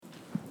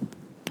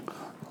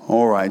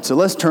All right, so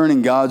let's turn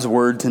in God's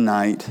Word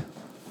tonight.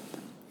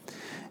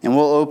 And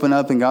we'll open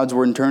up in God's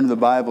Word and turn to the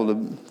Bible,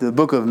 to the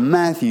book of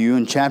Matthew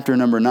in chapter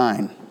number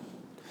 9.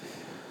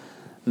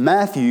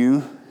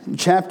 Matthew,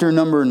 chapter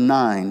number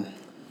 9.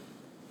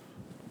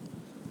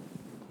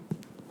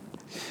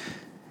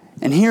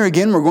 And here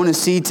again, we're going to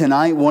see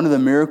tonight one of the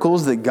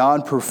miracles that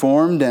God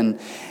performed.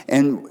 And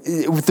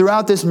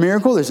throughout this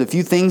miracle, there's a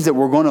few things that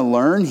we're going to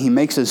learn. He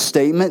makes a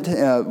statement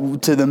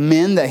to the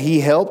men that he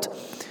helped.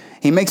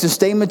 He makes a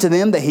statement to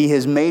them that he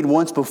has made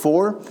once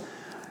before.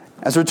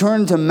 As we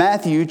turn to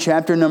Matthew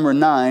chapter number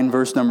 9,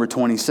 verse number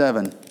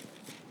 27.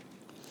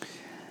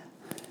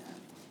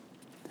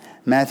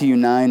 Matthew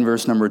 9,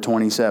 verse number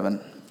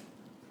 27.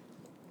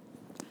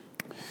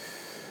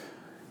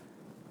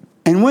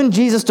 And when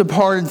Jesus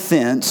departed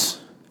thence,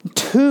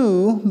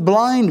 2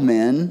 blind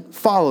men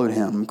followed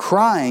him,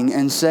 crying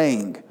and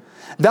saying,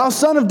 Thou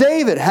Son of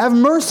David, have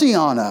mercy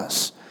on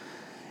us.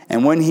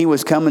 And when he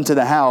was come into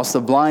the house,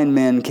 the blind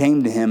men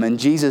came to him, and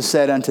Jesus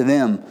said unto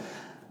them,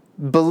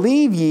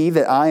 Believe ye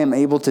that I am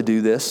able to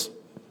do this?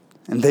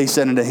 And they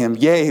said unto him,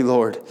 Yea,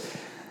 Lord.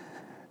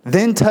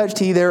 Then touched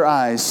he their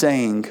eyes,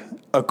 saying,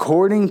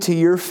 According to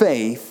your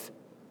faith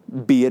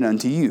be it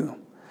unto you.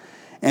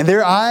 And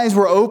their eyes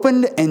were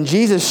opened, and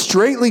Jesus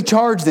straitly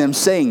charged them,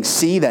 saying,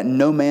 See that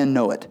no man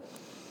know it.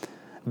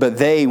 But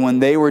they, when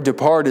they were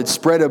departed,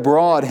 spread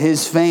abroad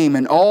his fame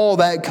in all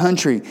that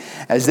country.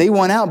 As they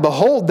went out,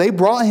 behold, they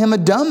brought him a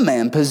dumb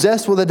man,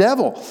 possessed with a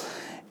devil.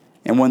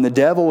 And when the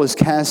devil was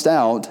cast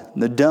out,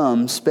 the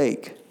dumb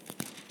spake.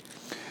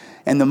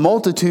 And the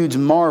multitudes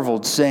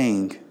marveled,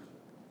 saying,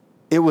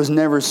 It was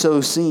never so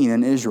seen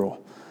in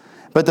Israel.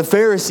 But the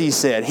Pharisees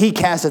said, He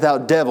casteth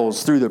out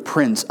devils through the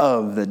prince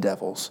of the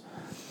devils.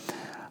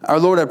 Our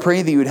Lord, I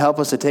pray that you would help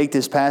us to take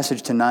this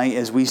passage tonight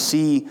as we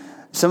see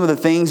some of the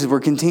things, as we're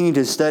continuing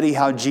to study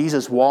how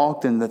Jesus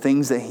walked and the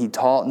things that he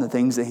taught and the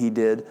things that he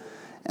did.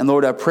 And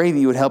Lord, I pray that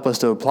you would help us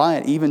to apply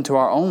it even to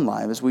our own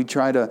life as we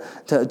try to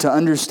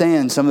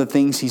understand some of the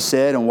things he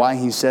said and why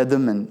he said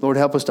them. And Lord,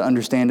 help us to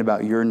understand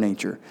about your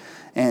nature.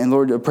 And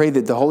Lord, I pray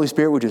that the Holy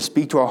Spirit would just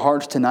speak to our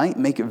hearts tonight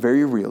and make it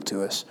very real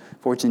to us.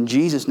 For it's in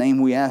Jesus'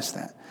 name we ask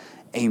that.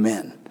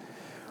 Amen.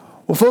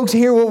 Well, folks,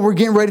 here what we're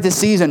getting ready to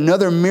see is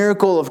another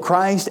miracle of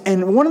Christ.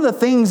 And one of the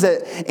things that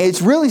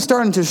it's really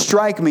starting to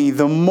strike me,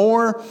 the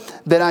more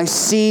that I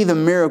see the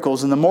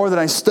miracles and the more that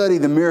I study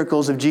the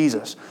miracles of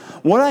Jesus,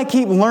 what I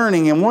keep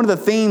learning and one of the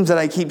themes that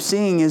I keep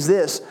seeing is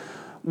this.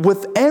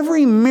 With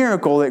every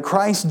miracle that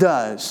Christ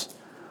does,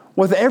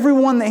 with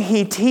everyone that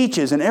he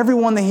teaches and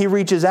everyone that he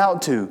reaches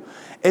out to,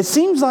 it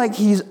seems like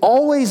he's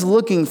always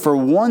looking for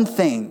one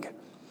thing.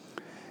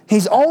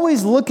 He's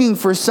always looking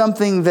for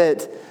something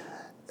that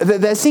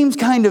seems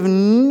kind of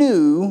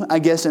new, I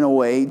guess in a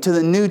way, to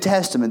the New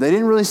Testament. They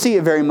didn't really see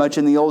it very much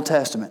in the Old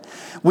Testament.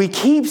 We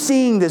keep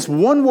seeing this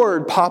one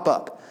word pop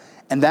up,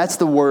 and that's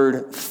the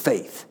word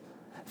faith.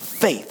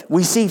 Faith.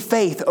 We see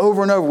faith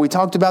over and over. We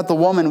talked about the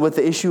woman with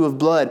the issue of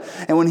blood,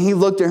 and when he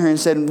looked at her and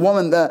said,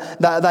 Woman,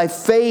 thy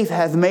faith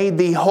hath made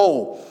thee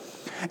whole.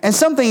 And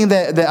something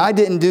that I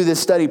didn't do this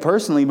study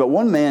personally, but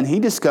one man, he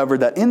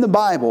discovered that in the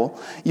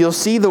Bible, you'll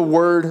see the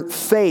word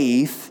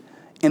faith.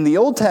 In the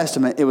Old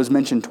Testament, it was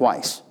mentioned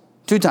twice.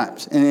 2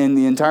 times in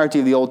the entirety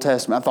of the Old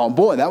Testament. I thought,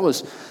 boy,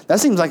 that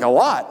seems like a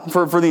lot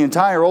for the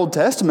entire Old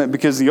Testament,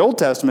 because the Old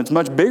Testament's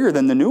much bigger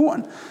than the new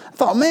one. I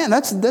thought, man,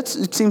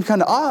 it seems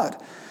kind of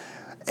odd.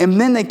 And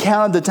then they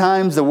counted the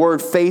times the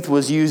word faith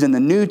was used in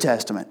the New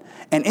Testament.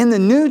 And in the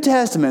New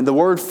Testament, the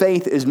word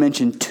faith is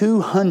mentioned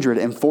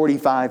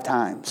 245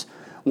 times.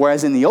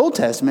 Whereas in the Old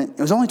Testament,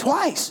 it was only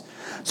twice.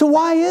 So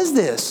why is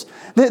this?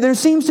 There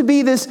seems to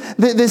be this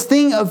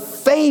thing of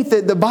faith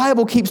that the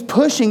Bible keeps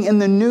pushing in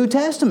the New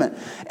Testament.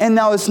 And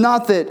now it's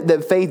not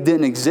that faith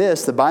didn't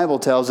exist. The Bible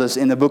tells us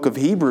in the book of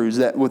Hebrews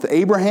that with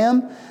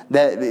Abraham,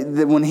 that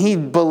when he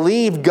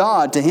believed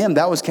God, to him,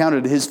 that was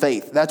counted his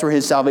faith. That's where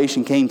his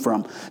salvation came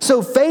from.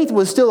 So faith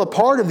was still a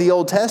part of the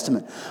Old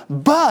Testament.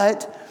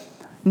 But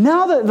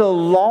now that the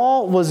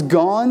law was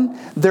gone,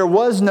 there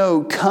was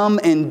no come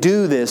and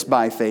do this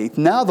by faith.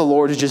 Now the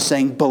Lord is just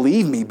saying,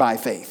 believe me by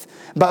faith.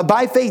 But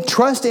by faith,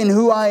 trust in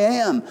who I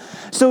am.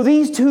 So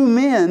these 2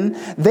 men,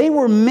 they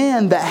were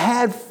men that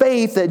had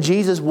faith that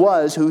Jesus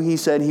was who he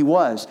said he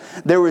was.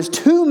 There was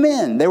 2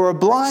 men. They were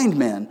blind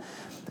men.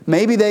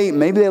 Maybe they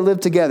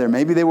lived together.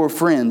 Maybe they were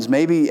friends.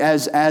 Maybe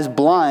as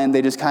blind,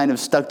 they just kind of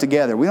stuck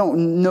together. We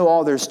don't know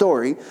all their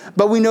story,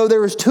 but we know there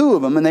was 2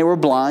 of them, and they were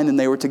blind and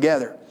they were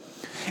together.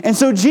 And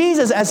so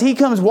Jesus, as he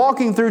comes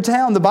walking through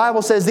town, the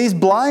Bible says these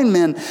blind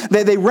men,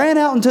 they ran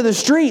out into the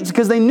streets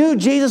because they knew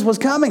Jesus was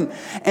coming.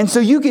 And so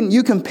you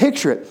can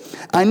picture it.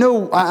 I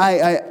know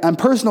I'm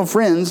personal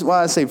friends. Well,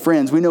 I say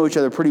friends. We know each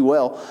other pretty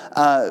well.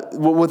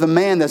 With a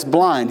man that's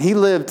blind. He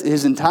lived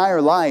his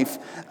entire life.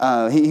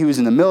 He was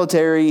in the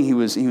military. He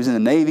was in the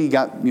Navy.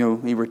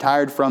 He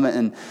retired from it.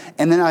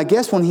 And then I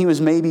guess when he was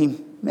maybe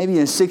in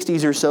his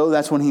 60s or so,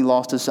 that's when he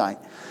lost his sight.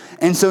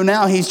 And so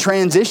now he's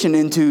transitioned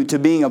into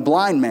being a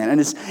blind man. And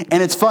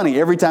it's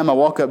funny. Every time I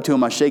walk up to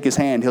him, I shake his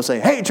hand. He'll say,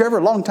 "Hey,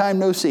 Trevor, long time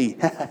no see."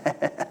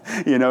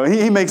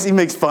 He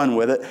makes fun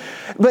with it.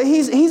 But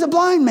he's a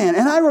blind man.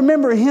 And I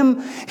remember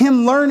him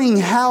learning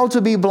how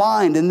to be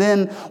blind. And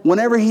then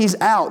whenever he's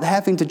out,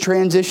 having to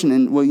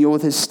transition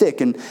with his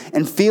stick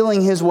and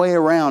feeling his way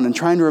around and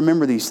trying to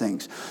remember these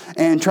things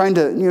and trying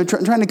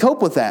to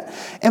cope with that.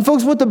 And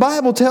folks, what the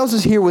Bible tells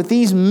us here with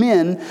these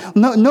men,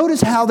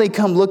 notice how they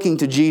come looking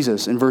to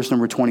Jesus in verse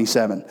number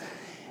 27.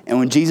 And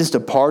when Jesus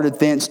departed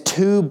thence,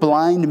 2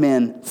 blind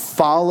men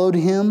followed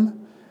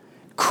him,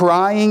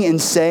 crying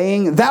and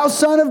saying, "Thou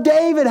Son of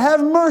David,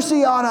 have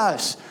mercy on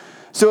us."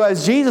 So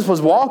as Jesus was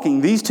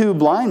walking, these 2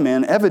 blind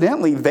men,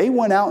 evidently, they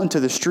went out into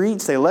the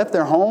streets, they left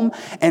their home,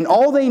 and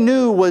all they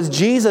knew was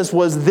Jesus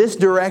was this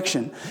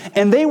direction.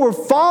 And they were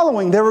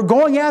following, they were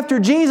going after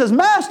Jesus.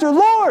 "Master,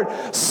 Lord,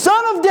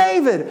 Son of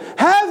David,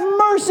 have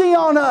mercy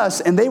on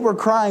us." And they were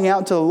crying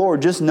out to the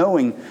Lord, just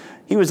knowing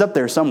he was up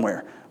there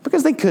somewhere,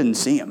 because they couldn't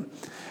see him.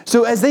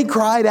 So as they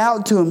cried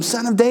out to him,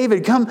 "Son of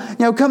David, come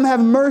have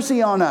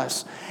mercy on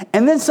us."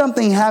 And then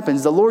something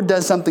happens. The Lord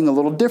does something a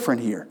little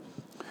different here.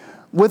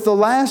 With the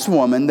last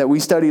woman that we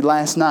studied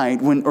last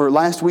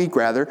week,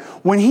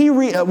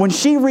 when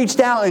she reached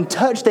out and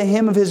touched the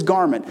hem of his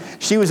garment,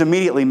 she was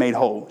immediately made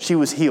whole. She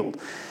was healed.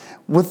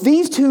 With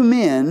these 2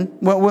 men,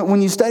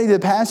 when you study the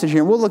passage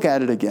here, and we'll look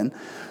at it again,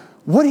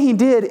 what he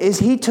did is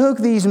he took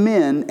these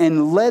men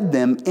and led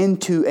them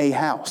into a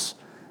house.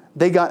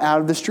 They got out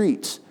of the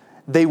streets.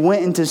 They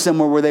went into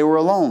somewhere where they were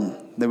alone.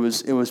 It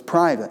was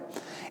private.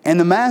 And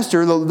the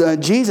master,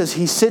 Jesus,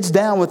 he sits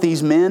down with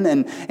these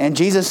men, and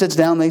Jesus sits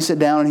down, they sit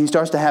down, and he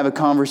starts to have a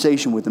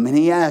conversation with them. And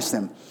he asks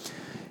them,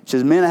 he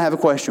says, "Men, I have a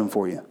question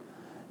for you.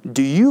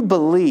 Do you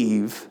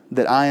believe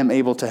that I am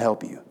able to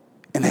help you?"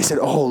 And they said,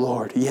 "Oh,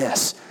 Lord,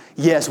 yes.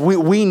 Yes,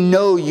 we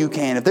know you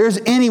can. If there's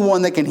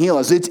anyone that can heal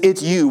us,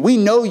 it's you. We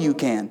know you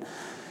can."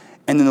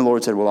 And then the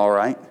Lord said, "Well, all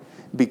right.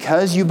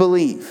 Because you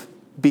believe,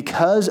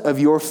 because of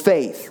your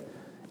faith,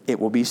 it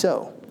will be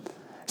so."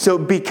 So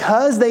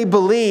because they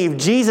believe,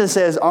 Jesus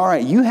says, "All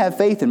right, you have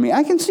faith in me.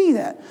 I can see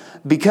that.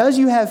 Because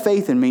you have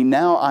faith in me,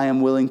 now I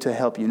am willing to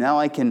help you. Now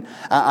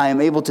I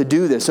am able to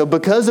do this." So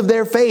because of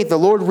their faith, the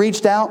Lord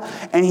reached out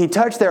and he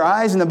touched their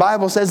eyes, and the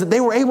Bible says that they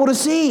were able to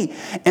see.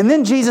 And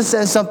then Jesus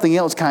says something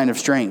else kind of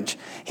strange.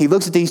 He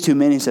looks at these 2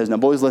 men and he says, "Now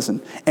boys,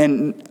 listen."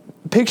 And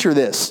picture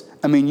this.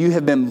 I mean, you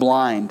have been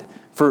blind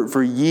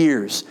for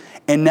years,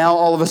 and now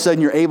all of a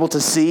sudden you're able to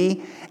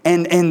see.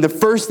 And the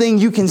first thing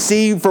you can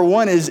see, for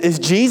one, is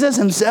Jesus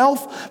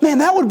himself. Man,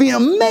 that would be an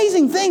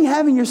amazing thing,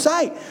 having your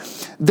sight.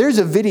 There's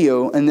a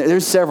video, and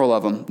there's several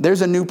of them.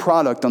 There's a new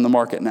product on the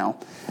market now.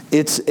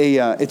 It's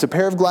a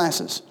pair of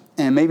glasses,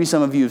 and maybe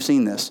some of you have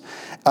seen this.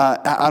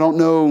 I don't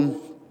know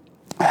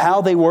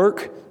how they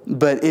work,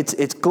 but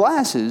it's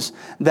glasses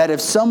that if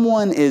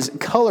someone is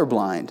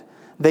colorblind,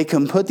 they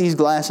can put these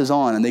glasses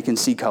on and they can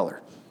see color.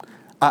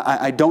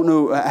 I don't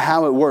know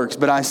how it works,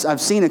 but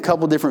I've seen a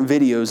couple different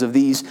videos of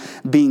these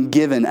being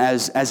given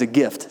as a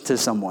gift to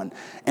someone.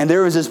 And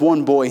there was this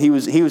one boy, he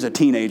was a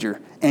teenager,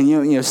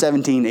 and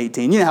 17,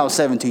 18. You know how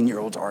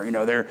 17-year-olds are.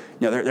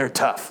 They're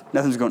tough.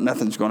 Nothing's going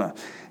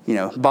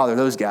to bother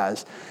those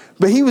guys.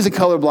 But he was a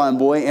colorblind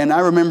boy, and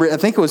I remember, I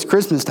think it was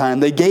Christmas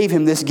time, they gave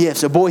him this gift.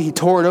 So boy, he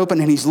tore it open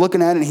and he's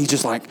looking at it and he's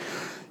just like,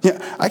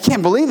 "I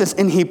can't believe this."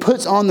 And he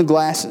puts on the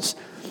glasses.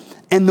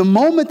 And the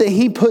moment that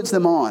he puts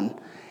them on,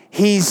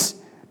 he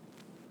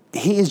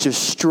is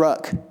just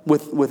struck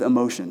with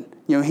emotion.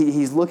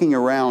 He's looking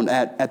around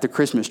at the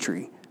Christmas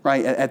tree,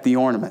 right, at the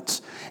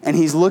ornaments. And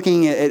he's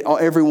looking at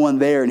everyone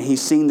there, and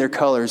he's seeing their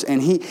colors,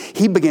 and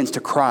he begins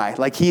to cry.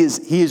 Like he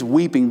is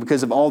weeping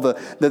because of all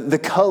the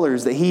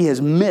colors that he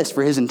has missed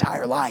for his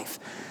entire life.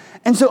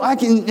 And so I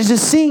can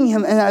just seeing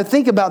him, and I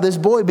think about this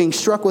boy being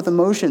struck with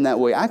emotion that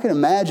way. I can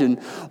imagine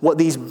what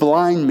these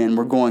blind men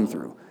were going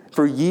through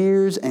for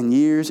years and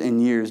years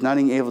and years, not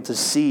being able to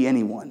see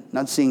anyone,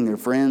 not seeing their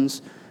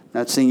friends,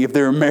 not seeing if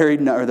they were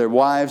married or their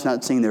wives,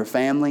 not seeing their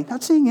family,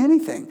 not seeing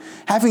anything.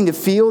 Having to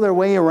feel their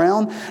way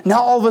around. Now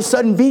all of a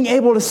sudden being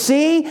able to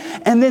see.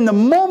 And then the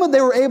moment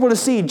they were able to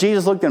see,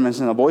 Jesus looked at them and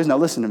said, "Now boys, now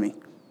listen to me.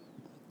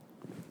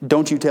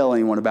 Don't you tell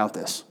anyone about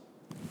this."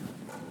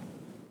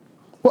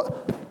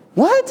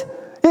 What?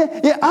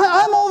 Yeah,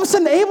 I'm all of a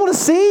sudden able to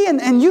see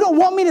and you don't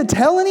want me to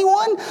tell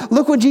anyone?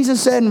 Look what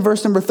Jesus said in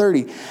verse number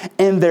 30.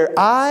 "And their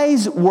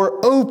eyes were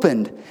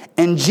opened,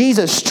 and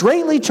Jesus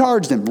straightly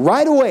charged them."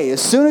 Right away,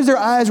 as soon as their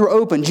eyes were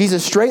opened,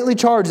 Jesus straightly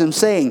charged them,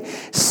 saying,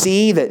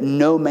 "See that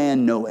no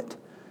man know it."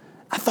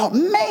 I thought,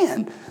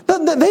 man,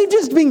 they've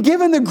just been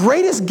given the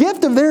greatest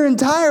gift of their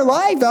entire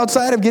life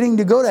outside of getting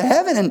to go to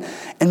heaven.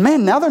 And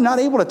man, now they're not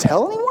able to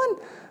tell anyone?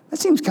 That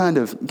seems kind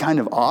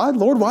of odd.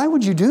 Lord, why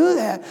would you do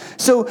that?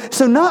 So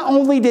not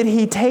only did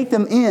he take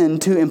them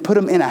and put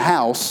them in a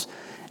house,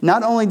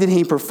 not only did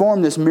he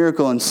perform this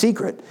miracle in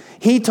secret,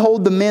 he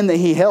told the men that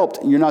he helped,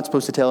 "You're not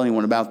supposed to tell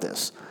anyone about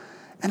this."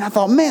 And I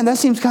thought, man, that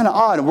seems kind of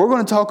odd. And we're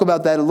going to talk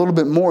about that a little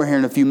bit more here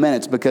in a few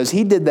minutes, because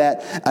he did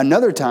that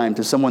another time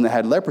to someone that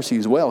had leprosy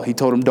as well. He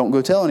told him, "Don't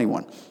go tell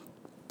anyone."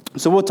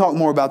 So we'll talk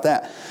more about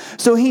that.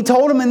 So he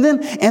told him, and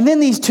then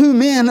these 2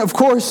 men, of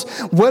course,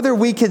 whether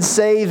we could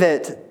say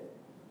that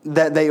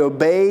that they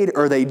obeyed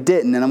or they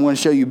didn't, and I'm going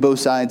to show you both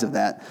sides of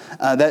that.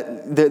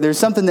 There's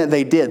something that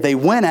they did. They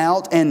went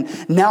out,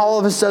 and now all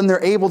of a sudden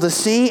they're able to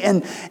see,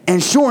 and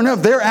sure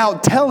enough, they're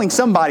out telling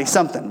somebody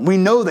something. We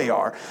know they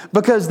are,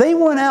 because they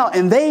went out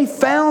and they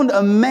found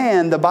a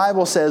man the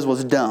Bible says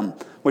was dumb,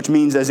 which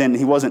means as in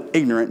he wasn't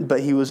ignorant,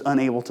 but he was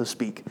unable to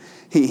speak.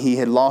 He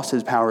had lost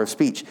his power of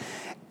speech.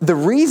 The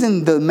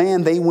reason the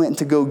man they went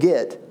to go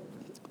get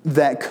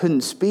that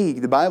couldn't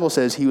speak, the Bible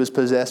says he was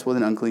possessed with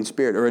an unclean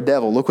spirit or a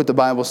devil. Look what the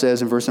Bible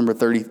says in verse number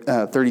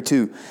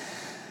 32.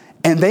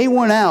 And they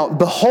went out,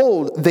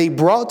 behold, they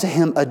brought to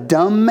him a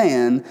dumb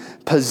man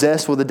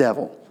possessed with a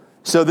devil.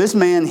 So this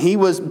man, he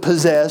was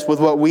possessed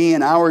with what we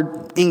in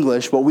our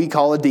English, what we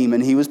call a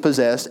demon. He was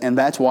possessed, and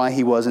that's why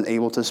he wasn't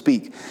able to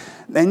speak.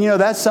 And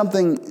that's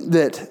something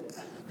that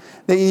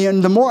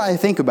the more I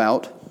think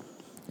about,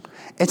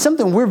 it's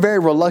something we're very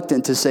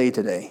reluctant to say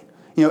today.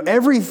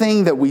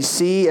 Everything that we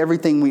see,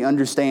 everything we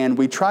understand,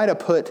 we try to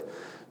put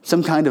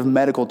some kind of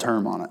medical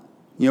term on it.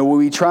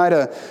 We try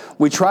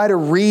to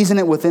reason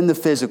it within the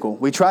physical.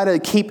 We try to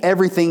keep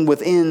everything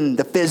within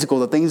the physical,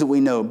 the things that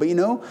we know. But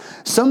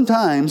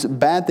sometimes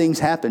bad things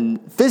happen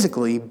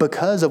physically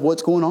because of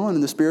what's going on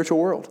in the spiritual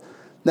world.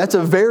 That's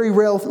a very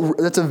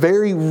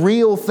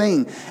real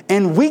thing.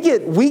 And we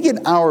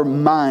get our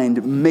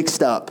mind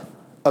mixed up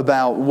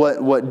about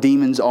what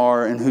demons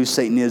are and who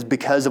Satan is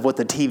because of what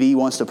the TV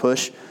wants to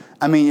push.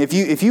 I mean,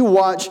 if you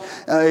watch,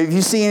 if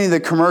you see any of the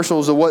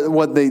commercials of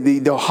what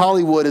the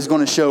Hollywood is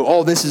going to show,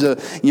 oh, this is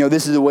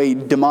the way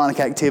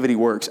demonic activity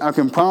works. I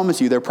can promise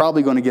you, they're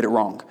probably going to get it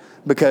wrong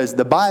because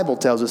the Bible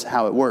tells us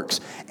how it works.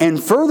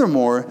 And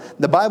furthermore,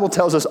 the Bible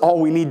tells us all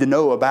we need to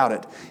know about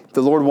it. If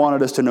the Lord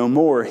wanted us to know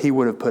more, He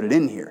would have put it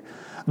in here.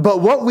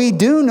 But what we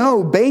do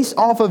know based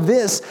off of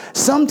this,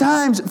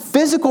 sometimes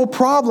physical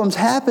problems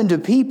happen to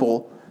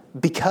people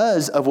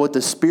because of what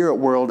the spirit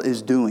world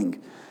is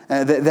doing.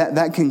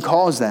 That can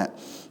cause that.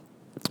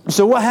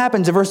 So what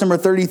happens in verse number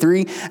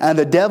 33?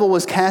 The devil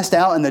was cast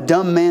out and the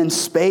dumb man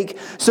spake.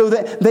 So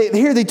that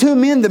here the two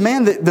men, the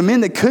men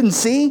that couldn't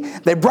see,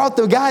 they brought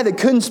the guy that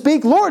couldn't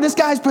speak. Lord, this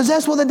guy's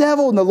possessed with a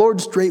devil. And the Lord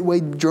straightway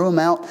drew him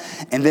out.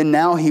 And then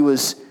now he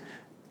was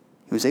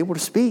able to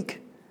speak.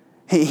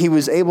 He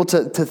was able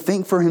to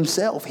think for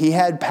himself. He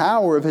had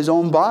power of his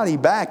own body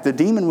back. The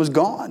demon was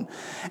gone.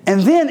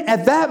 And then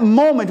at that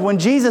moment when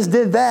Jesus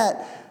did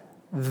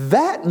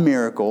that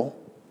miracle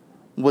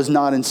was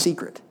not in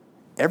secret.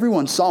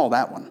 Everyone saw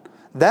that one.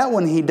 That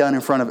one he done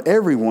in front of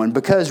everyone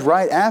because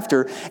right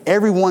after,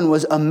 everyone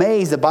was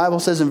amazed. The Bible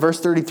says in verse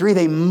 33,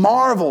 they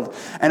marveled.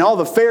 And all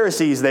the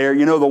Pharisees there,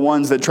 the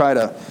ones that try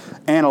to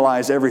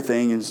analyze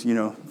everything and,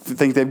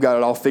 think they've got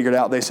it all figured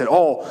out. They said,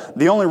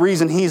 the only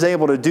reason he's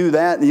able to do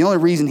that, the only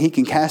reason he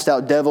can cast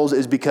out devils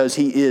is because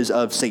he is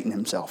of Satan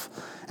himself.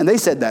 And they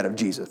said that of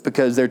Jesus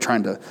because they're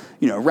trying to,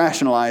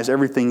 rationalize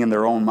everything in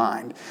their own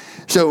mind.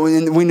 So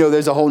we know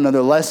there's a whole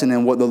nother lesson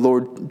in what the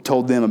Lord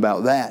told them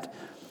about that.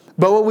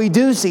 But what we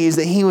do see is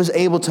that he was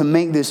able to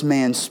make this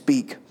man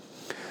speak.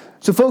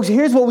 So folks,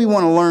 here's what we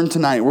want to learn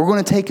tonight. We're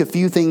going to take a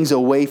few things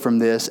away from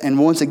this. And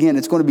once again,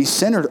 it's going to be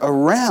centered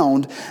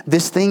around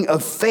this thing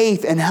of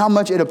faith and how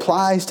much it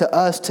applies to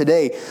us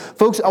today.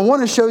 Folks, I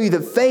want to show you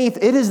that faith,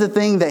 it is the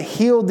thing that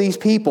healed these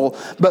people.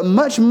 But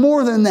much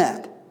more than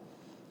that.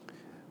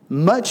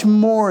 Much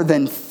more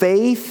than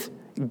faith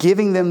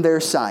giving them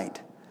their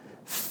sight.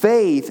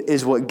 Faith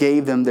is what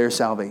gave them their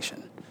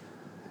salvation.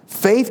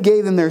 Faith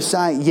gave them their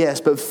sight,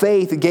 yes, but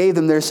faith gave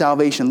them their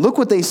salvation. Look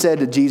what they said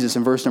to Jesus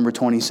in verse number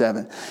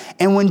 27.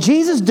 And when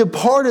Jesus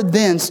departed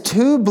thence,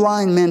 two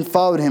blind men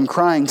followed him,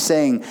 crying,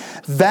 saying,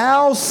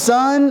 Thou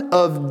Son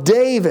of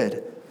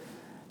David,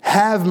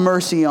 have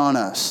mercy on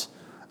us.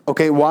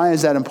 Okay, why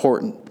is that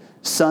important?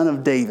 Son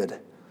of David.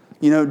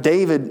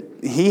 David,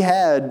 he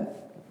had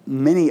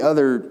many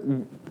other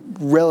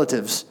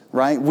relatives,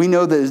 right? We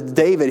know that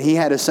David, he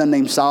had a son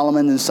named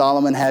Solomon, and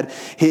Solomon had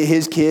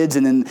his kids,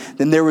 and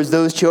then there was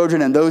those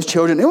children and those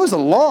children. It was a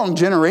long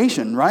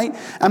generation, right?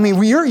 I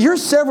mean, you're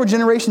several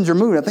generations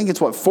removed. I think it's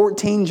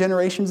 14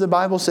 generations the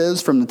Bible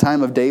says from the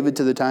time of David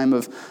to the time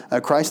of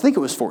Christ. I think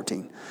it was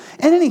 14.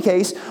 In any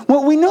case,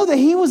 well, we know that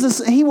he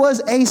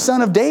was a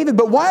son of David,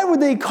 but why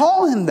would they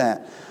call him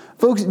that?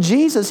 Folks,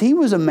 Jesus, he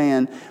was a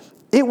man.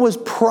 It was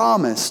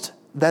promised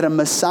that a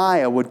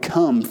Messiah would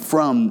come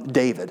from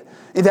David.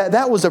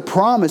 That was a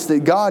promise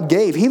that God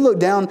gave. He looked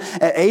down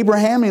at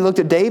Abraham and he looked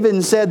at David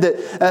and said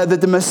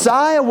that the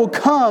Messiah will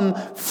come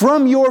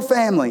from your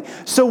family.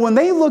 So when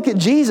they look at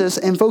Jesus,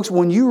 and folks,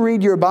 when you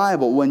read your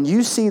Bible, when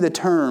you see the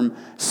term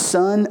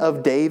Son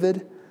of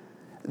David,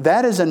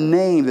 that is a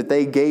name that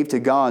they gave to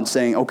God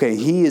saying, okay,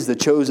 he is the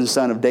chosen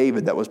son of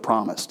David that was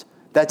promised.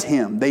 That's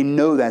him. They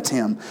know that's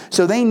him.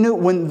 So they knew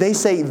when they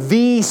say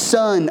the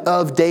Son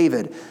of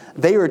David,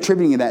 they are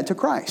attributing that to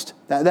Christ.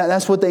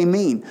 That's what they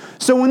mean.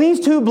 So when these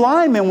two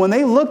blind men, when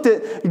they looked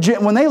at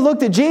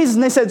Jesus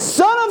and they said,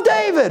 Son of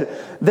David,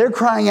 they're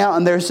crying out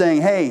and they're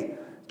saying, hey,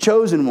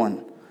 chosen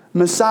one,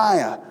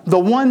 Messiah, the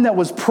one that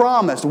was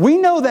promised. We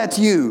know that's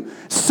you.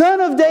 Son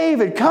of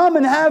David, come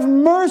and have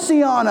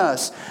mercy on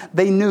us.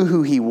 They knew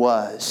who he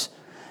was.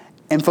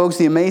 And folks,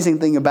 the amazing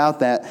thing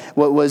about that,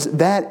 what was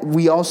that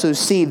we also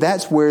see,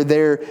 that's where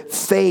their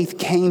faith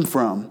came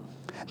from.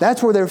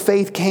 That's where their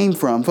faith came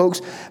from.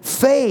 Folks,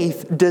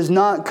 faith does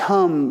not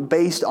come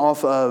based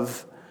off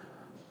of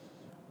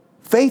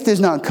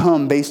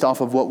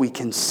what we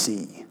can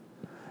see.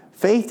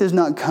 Faith does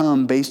not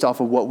come based off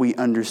of what we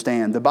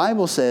understand. The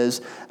Bible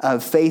says,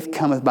 faith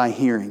cometh by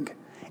hearing,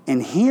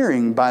 and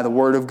hearing by the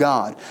word of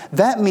God.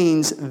 That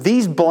means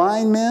these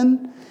blind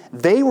men,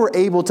 they were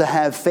able to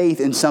have faith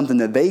in something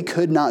that they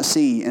could not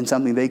see and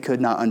something they could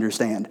not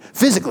understand.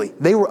 Physically,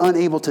 they were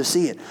unable to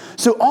see it.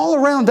 So all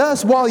around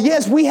us, while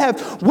yes, we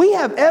have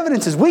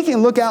evidences, we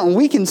can look out and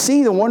we can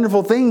see the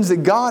wonderful things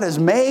that God has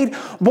made.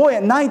 Boy,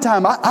 at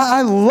nighttime,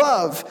 I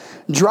love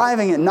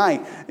driving at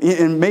night.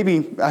 And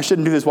maybe I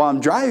shouldn't do this while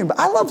I'm driving, but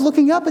I love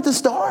looking up at the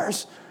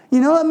stars. You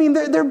know, I mean,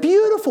 they're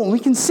beautiful. We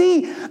can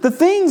see the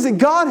things that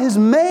God has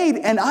made,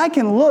 and I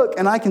can look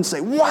and I can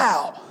say,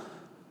 wow,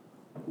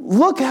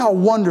 look how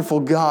wonderful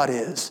God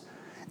is.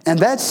 And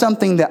that's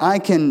something that I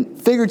can,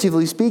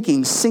 figuratively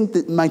speaking,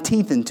 sink my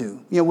teeth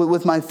into,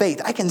 with my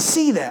faith. I can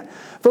see that.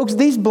 Folks,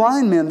 these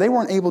blind men, they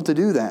weren't able to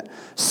do that.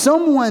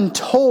 Someone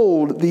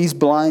told these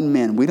blind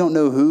men, we don't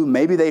know who,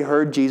 maybe they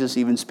heard Jesus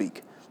even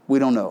speak. We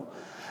don't know.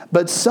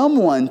 But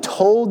someone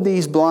told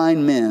these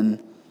blind men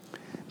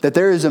that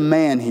there is a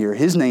man here.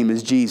 His name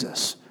is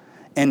Jesus.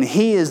 And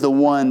he is the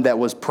one that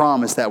was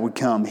promised that would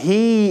come.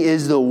 He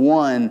is the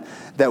one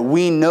that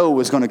we know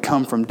was going to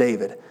come from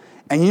David.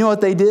 And you know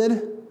what they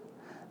did?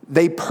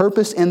 They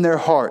purposed in their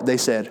heart. They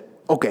said,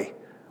 okay,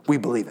 we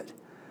believe it.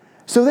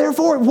 So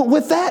therefore,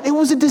 with that, it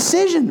was a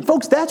decision.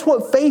 Folks, that's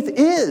what faith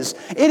is.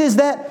 It is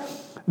that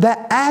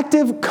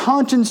active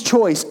conscience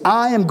choice.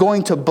 I am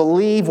going to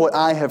believe what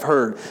I have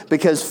heard.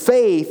 Because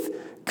faith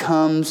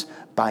comes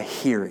by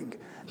hearing.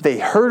 They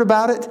heard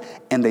about it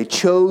and they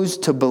chose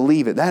to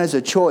believe it. That is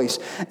a choice.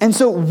 And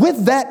so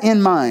with that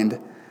in mind,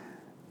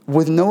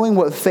 with knowing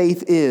what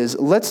faith is,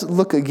 let's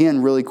look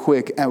again really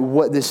quick at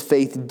what this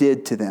faith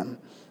did to them.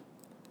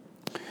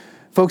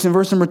 Folks, in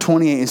verse number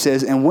 28, it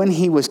says, and when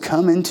he was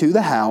come into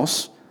the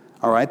house,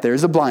 all right,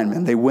 there's the blind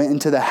men. They went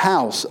into the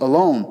house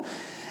alone.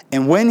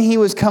 And when he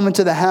was come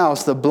into the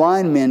house, the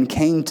blind men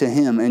came to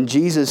him, and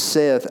Jesus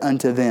saith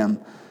unto them,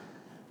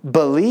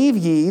 believe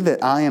ye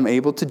that I am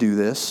able to do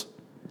this?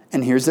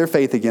 And here's their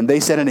faith again.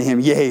 They said unto him,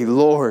 yea,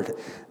 Lord.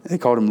 They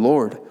called him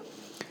Lord.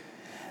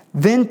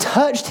 Then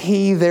touched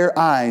he their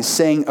eyes,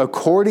 saying,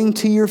 according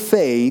to your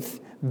faith,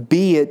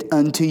 be it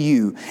unto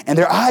you. And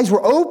their eyes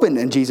were opened,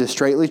 and Jesus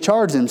straightly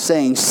charged them,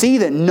 saying, see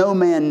that no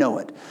man know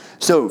it.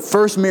 So,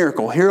 first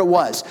miracle, here it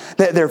was.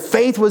 That their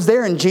faith was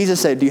there, and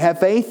Jesus said, do you have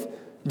faith?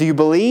 Do you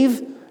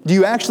believe? Do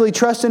you actually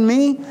trust in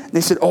me?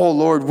 They said, oh,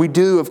 Lord, we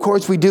do. Of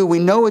course we do. We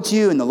know it's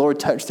you. And the Lord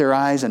touched their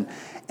eyes, and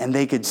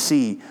they could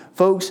see.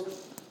 Folks,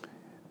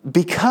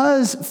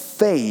 because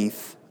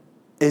faith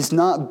is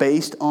not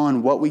based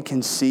on what we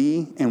can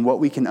see and what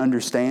we can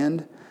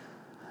understand,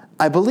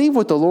 I believe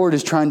what the Lord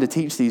is trying to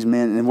teach these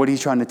men and what he's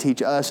trying to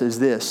teach us is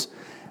this,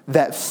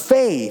 that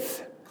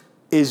faith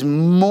is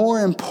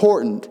more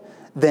important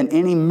than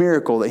any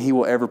miracle that he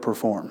will ever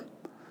perform.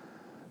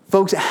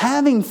 Folks,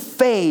 having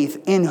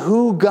faith in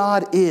who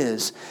God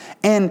is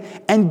and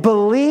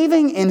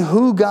believing in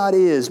who God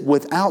is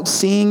without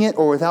seeing it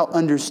or without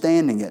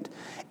understanding it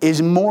is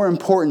more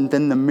important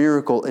than the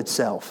miracle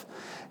itself.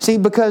 See,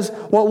 because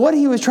what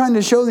he was trying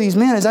to show these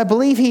men is I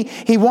believe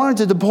he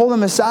wanted to pull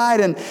them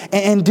aside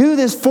and do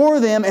this for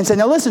them and say,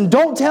 now listen,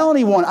 don't tell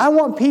anyone. I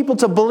want people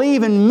to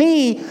believe in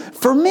me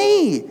for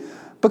me.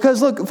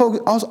 Because look, folks,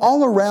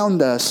 all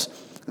around us,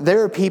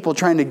 there are people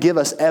trying to give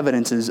us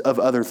evidences of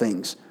other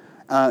things.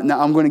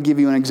 Now, I'm going to give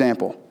you an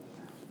example.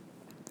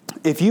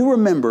 If you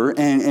remember,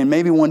 and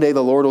maybe one day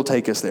the Lord will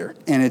take us there,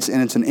 and it's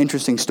an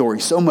interesting story,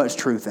 so much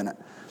truth in it.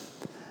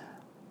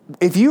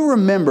 If you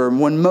remember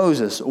when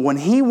Moses, when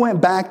he went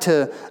back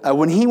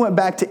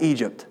to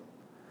Egypt,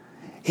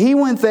 he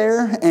went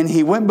there and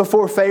he went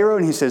before Pharaoh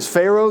and he says,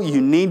 Pharaoh,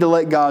 you need to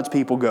let God's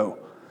people go.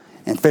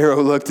 And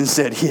Pharaoh looked and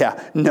said,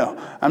 yeah, no,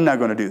 I'm not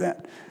going to do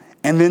that.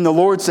 And then the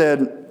Lord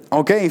said,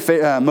 okay,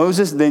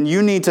 Moses, then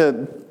you need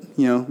to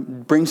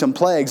bring some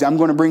plagues. I'm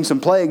going to bring some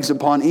plagues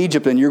upon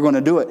Egypt and you're going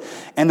to do it.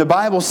 And the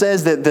Bible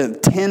says that the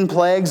 10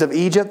 plagues of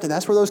Egypt,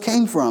 that's where those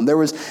came from. There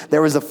was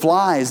the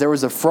flies, there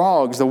was the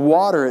frogs, the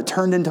water, it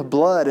turned into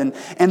blood. And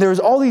there was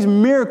all these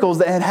miracles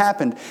that had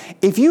happened.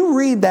 If you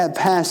read that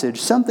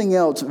passage, something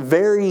else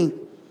very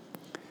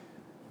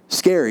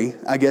scary,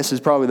 I guess is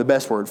probably the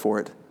best word for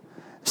it.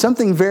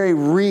 Something very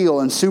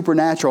real and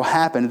supernatural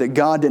happened that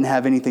God didn't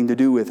have anything to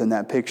do with in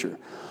that picture.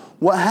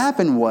 What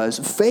happened was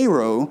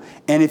Pharaoh,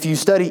 and if you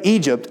study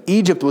Egypt,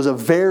 Egypt was a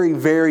very,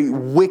 very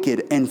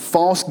wicked and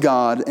false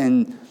god,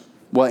 and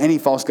well, any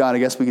false god I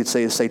guess we could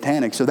say is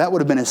satanic, so that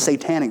would have been a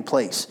satanic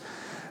place.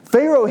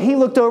 Pharaoh, he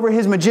looked over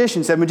his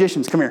magicians, said,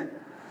 magicians, come here.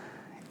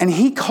 And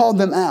he called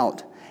them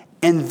out,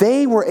 and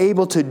they were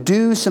able to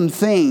do some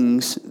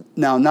things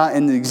Now, not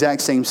in the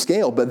exact same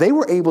scale, but they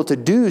were able to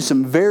do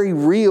some very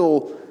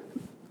real,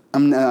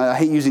 I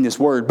hate using this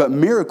word, but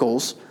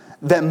miracles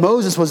that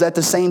Moses was at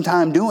the same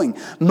time doing.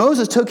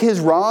 Moses took his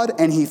rod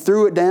and he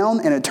threw it down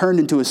and it turned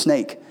into a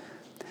snake.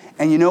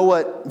 And you know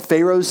what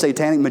Pharaoh's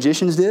satanic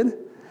magicians did?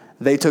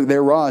 They took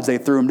their rods, they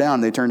threw them down,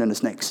 and they turned into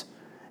snakes.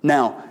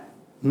 Now,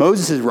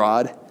 Moses'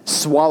 rod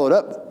swallowed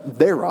up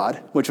their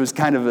rod, which was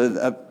kind of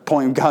a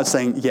point of God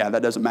saying, yeah,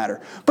 that doesn't matter.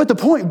 But the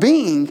point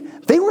being,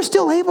 they were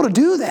still able to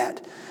do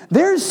that.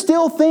 There's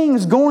still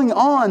things going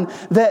on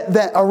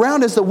that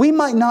around us that we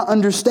might not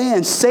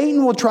understand.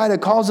 Satan will try to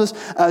cause us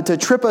to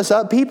trip us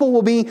up. People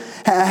will be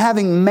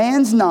having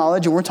man's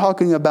knowledge, and we're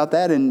talking about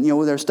that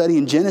with our study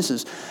in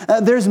Genesis.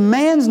 There's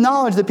man's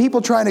knowledge that people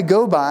try to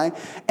go by,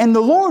 and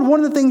the Lord,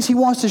 one of the things He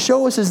wants to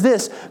show us is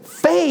this: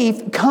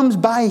 faith comes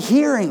by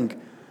hearing.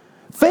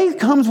 Faith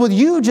comes with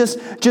you just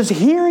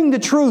hearing the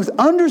truth,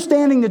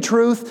 understanding the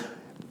truth.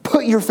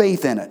 Put your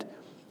faith in it.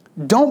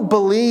 Don't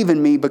believe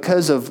in me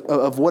because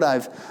of what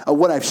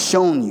I've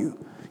shown you.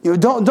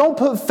 Don't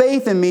put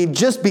faith in me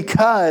just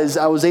because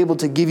I was able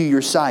to give you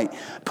your sight.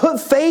 Put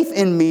faith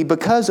in me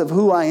because of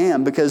who I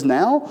am. Because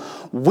now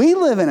we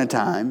live in a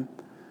time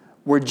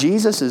where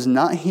Jesus is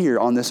not here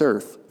on this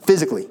earth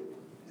physically.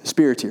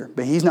 Spirit's here,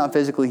 but He's not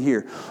physically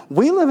here.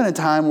 We live in a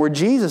time where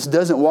Jesus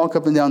doesn't walk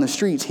up and down the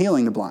streets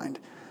healing the blind.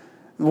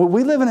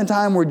 We live in a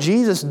time where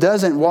Jesus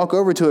doesn't walk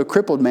over to a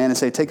crippled man and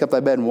say, "Take up thy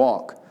bed and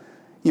walk."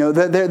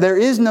 There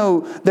is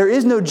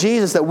no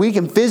Jesus that we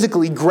can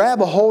physically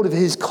grab a hold of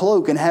His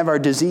cloak and have our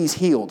disease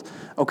healed.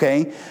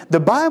 Okay?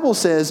 The Bible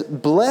says,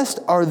 "Blessed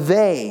are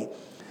they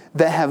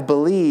that have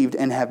believed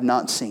and have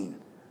not seen."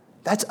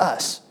 That's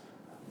us.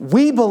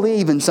 We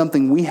believe in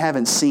something we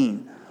haven't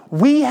seen.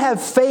 We have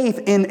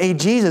faith in a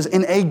Jesus,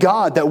 in a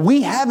God that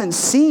we haven't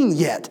seen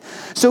yet.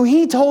 So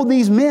He told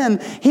these men,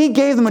 He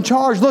gave them a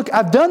charge. Look,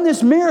 I've done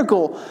this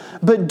miracle,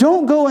 but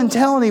don't go and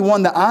tell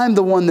anyone that I'm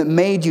the one that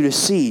made you to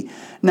see.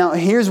 Now,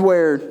 here's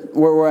where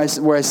I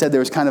said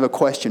there was kind of a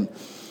question.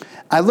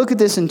 I look at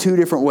this in two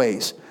different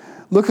ways.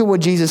 Look at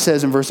what Jesus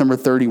says in verse number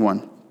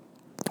 31,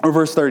 or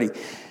verse 30.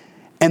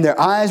 And their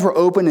eyes were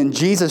opened, and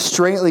Jesus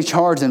straightly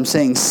charged them,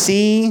 saying,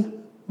 "See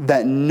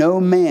that no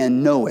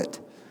man know it."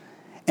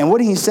 And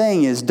what He's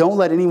saying is, don't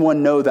let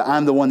anyone know that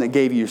I'm the one that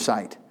gave you your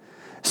sight.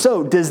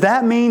 So, does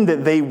that mean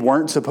that they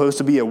weren't supposed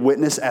to be a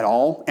witness at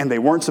all? And they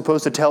weren't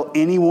supposed to tell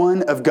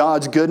anyone of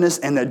God's goodness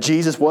and that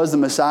Jesus was the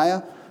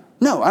Messiah?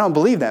 No, I don't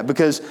believe that,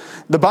 because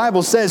the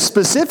Bible says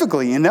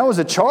specifically, and that was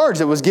a charge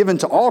that was given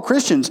to all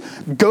Christians,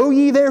 "Go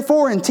ye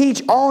therefore and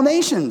teach all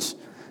nations."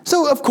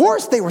 So, of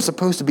course, they were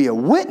supposed to be a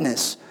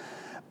witness.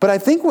 But I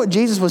think what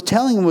Jesus was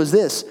telling them was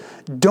this: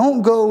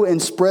 don't go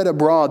and spread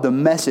abroad the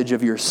message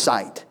of your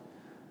sight.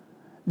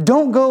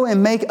 Don't go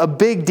and make a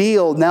big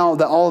deal now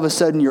that all of a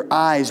sudden your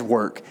eyes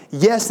work.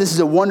 Yes, this is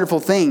a wonderful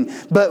thing,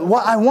 but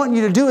what I want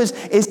you to do is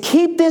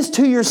keep this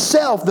to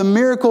yourself, the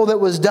miracle that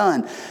was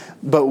done.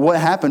 But what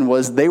happened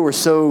was they were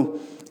so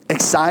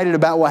excited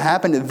about what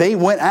happened that they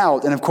went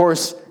out, and of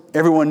course,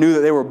 everyone knew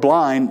that they were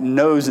blind,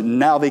 knows that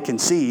now they can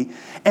see.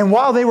 And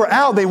while they were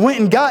out, they went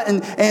and got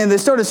and they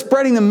started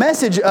spreading the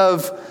message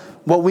of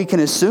what we can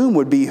assume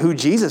would be who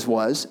Jesus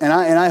was. And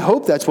I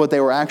hope that's what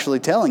they were actually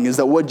telling, is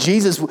that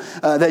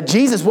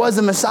Jesus was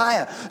the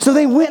Messiah. So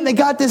they went and they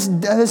got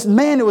this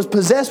man that was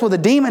possessed with a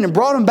demon and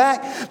brought him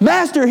back.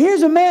 "Master,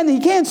 here's a man that he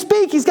can't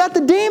speak. He's got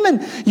the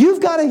demon. You've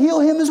got to heal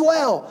him as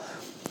well."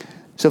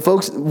 So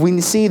folks,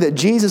 we see that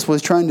Jesus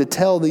was trying to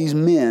tell these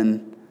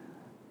men,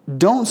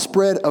 don't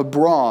spread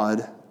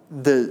abroad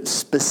the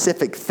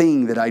specific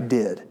thing that I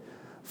did.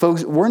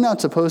 Folks, we're not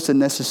supposed to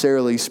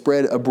necessarily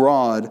spread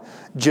abroad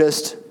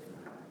just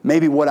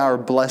maybe what our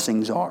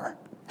blessings are,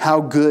 how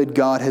good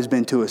God has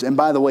been to us. And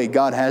by the way,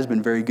 God has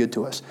been very good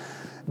to us.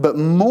 But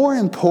more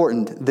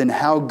important than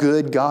how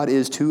good God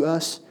is to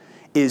us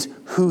is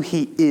who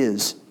He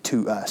is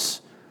to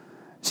us.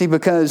 See,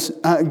 because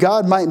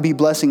God might be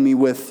blessing me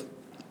with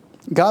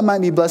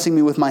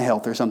my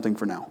health or something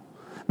for now.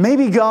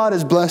 Maybe God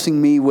is blessing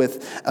me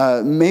with,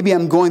 maybe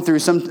I'm going through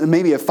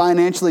maybe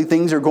financially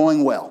things are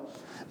going well.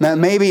 Now,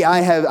 maybe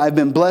I've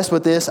been blessed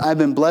with this, I've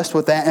been blessed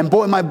with that, and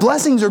boy, my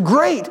blessings are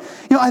great.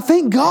 I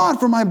thank God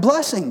for my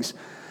blessings.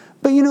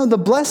 But the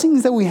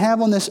blessings that we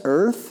have on this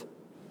earth,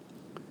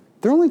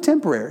 they're only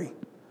temporary.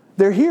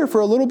 They're here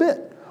for a little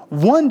bit.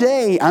 One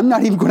day, I'm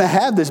not even going to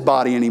have this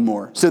body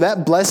anymore. So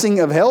that blessing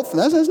of health,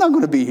 that's not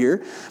going to be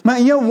here.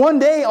 One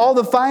day, all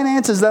the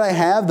finances that I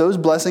have, those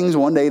blessings,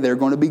 one day they're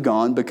going to be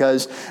gone,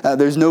 because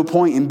there's no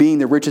point in being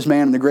the richest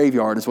man in the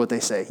graveyard, is what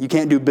they say. You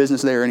can't do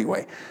business there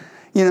anyway.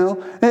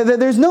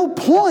 There's no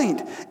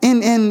point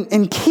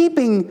in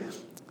keeping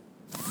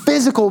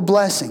physical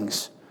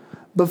blessings.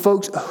 But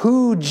folks,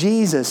 who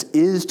Jesus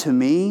is to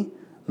me,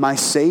 my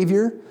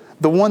Savior,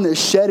 the one that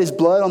shed His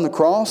blood on the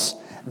cross,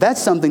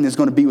 that's something that's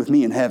going to be with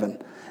me in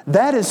heaven.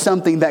 That is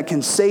something that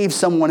can save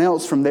someone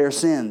else from their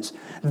sins.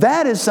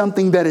 That is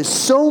something that is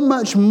so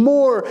much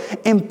more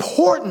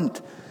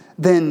important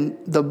than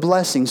the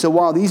blessing. So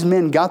while these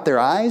men got their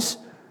eyes,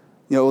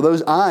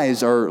 those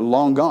eyes are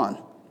long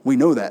gone. We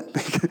know that.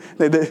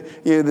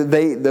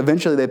 they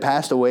eventually they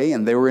passed away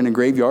and they were in a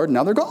graveyard and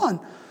now they're gone.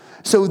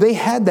 So they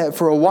had that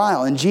for a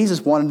while, and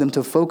Jesus wanted them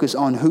to focus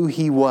on who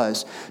he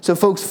was. So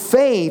folks,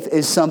 faith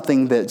is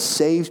something that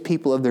saves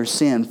people of their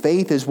sin.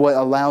 Faith is what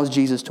allows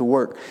Jesus to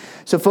work.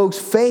 So folks,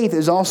 faith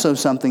is also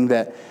something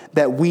that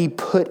we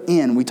put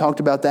in. We talked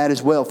about that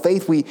as well.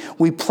 Faith,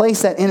 we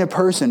place that in a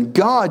person.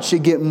 God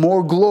should get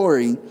more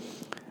glory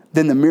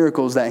than the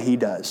miracles that he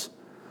does.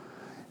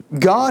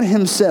 God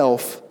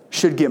himself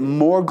should get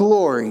more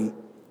glory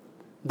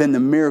than the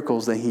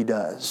miracles that he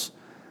does.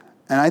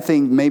 And I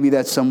think maybe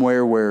that's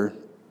somewhere where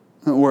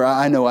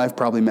I know I've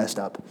probably messed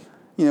up.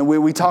 You know,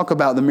 we talk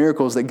about the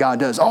miracles that God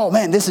does. Oh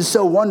man, this is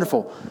so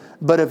wonderful.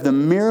 But if the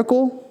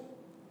miracle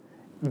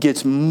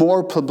gets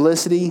more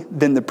publicity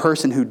than the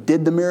person who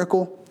did the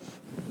miracle,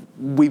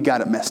 we've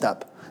got it messed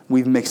up.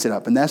 We've mixed it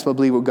up. And that's what I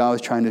believe what God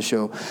was trying to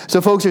show. So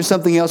folks, there's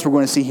something else we're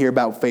going to see here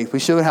about faith. We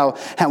showed how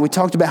we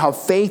talked about how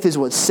faith is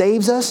what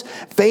saves us.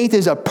 Faith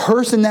is a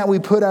person that we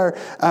put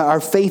our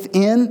faith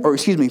in,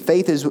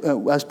 faith is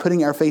us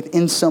putting our faith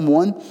in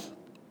someone.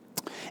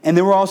 And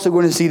then we're also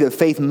going to see that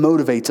faith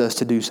motivates us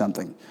to do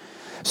something.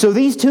 So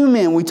these two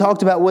men, we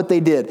talked about what they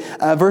did.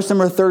 Verse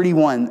number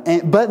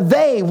 31. But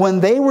they,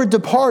 when they were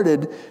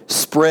departed,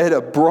 spread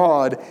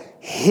abroad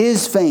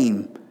his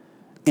fame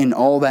in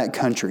all that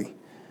country.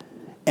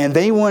 And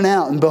they went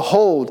out, and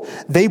behold,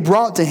 they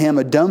brought to him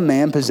a dumb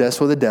man possessed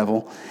with a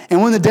devil.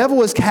 And when the devil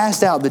was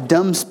cast out, the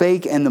dumb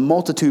spake, and the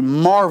multitude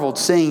marveled,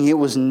 saying it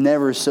was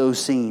never so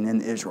seen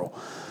in Israel.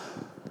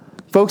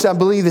 Folks, I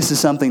believe this is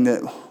something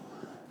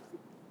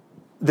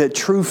that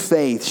true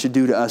faith should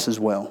do to us as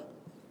well.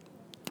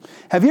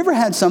 Have you ever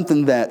had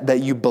something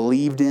that you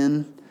believed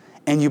in,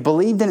 and you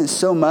believed in it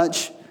so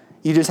much,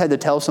 you just had to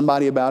tell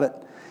somebody about it?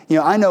 You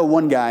know, I know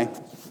one guy.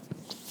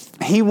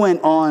 He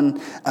went on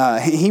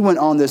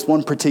this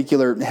one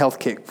particular health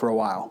kick for a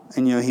while,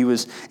 and he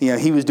was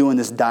doing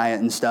this diet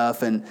and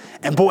stuff, and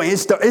boy,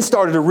 it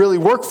started to really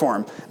work for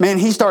him. Man,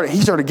 he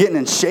started getting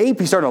in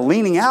shape. He started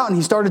leaning out, and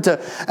he started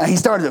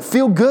to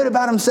feel good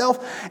about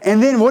himself.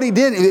 And then what he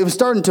did, it was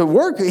starting to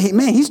work.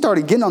 He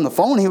started getting on the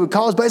phone. He would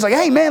call his buddies like,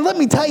 "Hey, man, let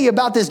me tell you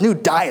about this new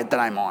diet that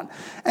I'm on."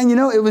 And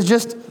it was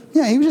just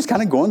he was just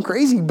kind of going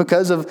crazy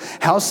because of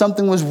how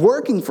something was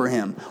working for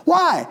him.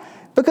 Why?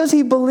 Because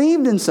he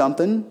believed in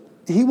something.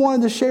 He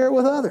wanted to share it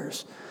with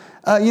others.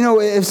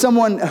 If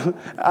someone,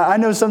 I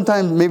know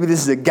sometimes maybe this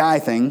is a guy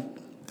thing.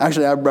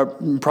 Actually,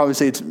 I'd probably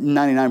say it's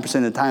 99%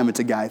 of the time it's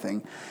a guy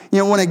thing.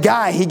 When a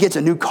guy, he gets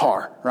a new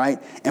car,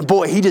 right? And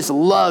boy, he just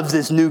loves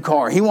this new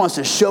car. He wants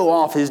to show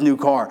off his new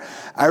car.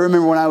 I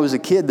remember when I was a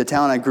kid, the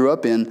town I grew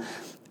up in,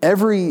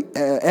 every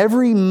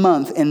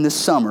month in the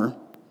summer,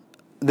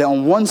 that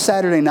on one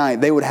Saturday night,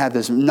 they would have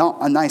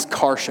a nice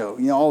car show.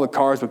 All the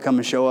cars would come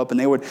and show up, and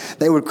they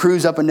would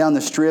cruise up and down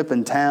the strip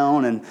in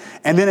town. And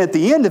then at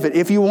the end of it,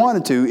 if you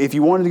wanted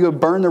to go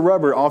burn the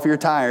rubber off your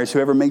tires,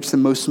 whoever makes the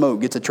most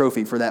smoke gets a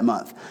trophy for that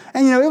month.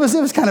 And it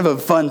was kind of a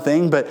fun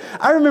thing. But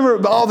I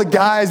remember all the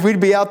guys, we'd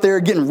be out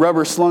there getting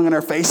rubber slung in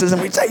our faces, and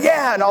we'd say,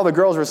 "Yeah," and all the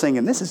girls were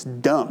singing, "This is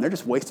dumb. They're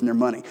just wasting their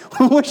money,"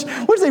 which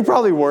they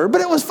probably were,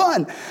 but it was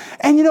fun.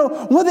 And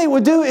what they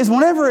would do is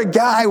whenever a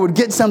guy would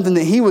get something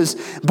that he was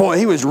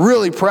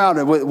really proud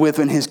of with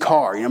in his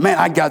car. Man,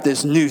 I got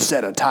this new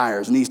set of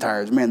tires, and these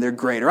tires, man, they're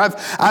great. Or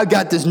I've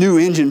got this new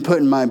engine put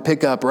in my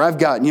pickup, or I've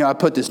got, I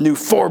put this new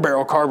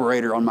 4-barrel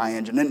carburetor on my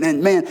engine.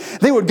 And man,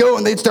 they would go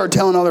and they'd start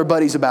telling all their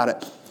buddies about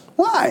it.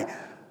 Why?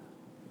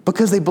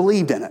 Because they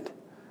believed in it.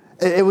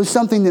 It was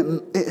something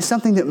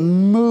that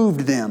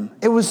moved them.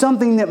 It was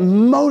something that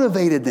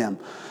motivated them.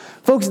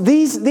 Folks,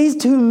 these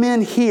two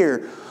men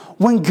here,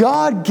 when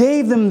God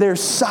gave them their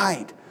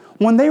sight,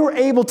 when they were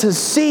able to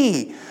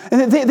see,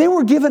 and they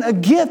were given a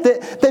gift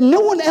that no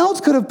one else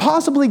could have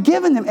possibly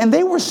given them. And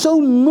they were so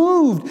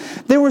moved.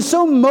 They were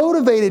so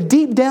motivated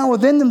deep down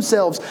within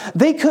themselves.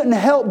 They couldn't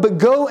help but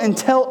go and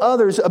tell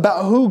others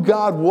about who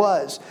God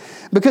was.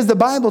 Because the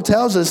Bible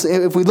tells us,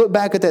 if we look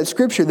back at that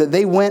scripture, that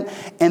they went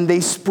and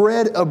they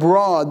spread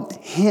abroad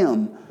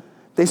him.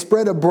 They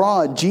spread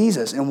abroad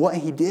Jesus and what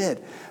he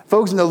did.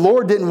 Folks, the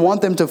Lord didn't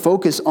want them to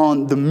focus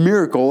on the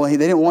miracle. They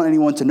didn't want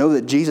anyone to know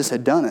that Jesus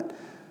had done it.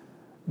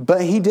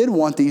 But he did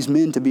want these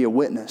men to be a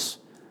witness.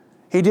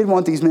 He did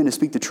want these men to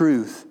speak the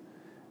truth,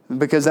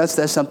 because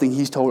that's something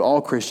he's told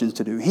all Christians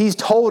to do. He's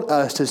told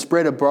us to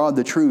spread abroad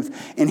the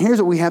truth. And here's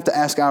what we have to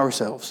ask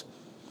ourselves.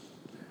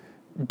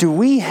 Do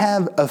we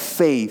have a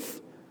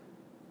faith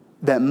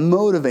that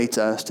motivates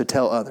us to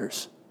tell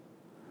others?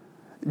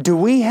 Do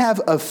we have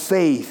a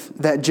faith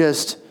that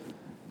just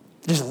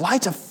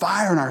lights a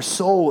fire in our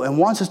soul and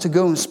wants us to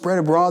go and spread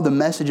abroad the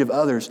message of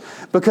others?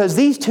 Because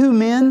these two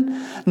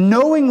men,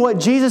 knowing what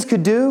Jesus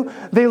could do,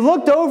 they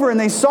looked over and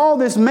they saw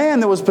this man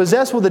that was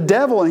possessed with a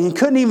devil and he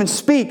couldn't even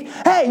speak.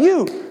 "Hey,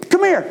 you,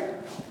 come here.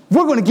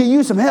 We're going to get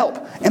you some help."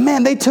 And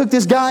man, they took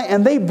this guy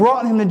and they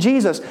brought him to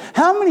Jesus.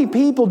 How many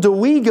people do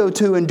we go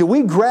to and do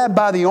we grab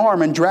by the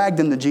arm and drag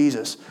them to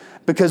Jesus?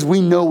 Because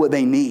we know what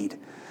they need.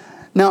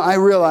 Now, I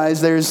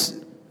realize there's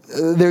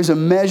a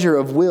measure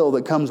of will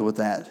that comes with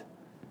that.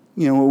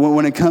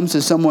 When it comes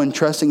to someone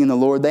trusting in the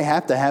Lord, they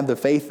have to have the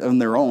faith on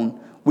their own.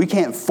 We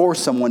can't force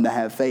someone to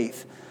have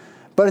faith.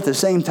 But at the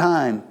same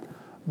time,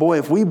 boy,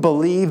 if we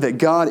believe that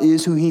God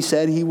is who He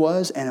said He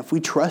was, and if we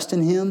trust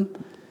in Him,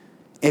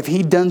 if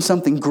He'd done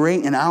something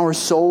great in our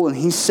soul and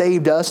He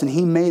saved us and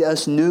He made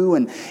us new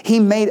and He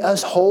made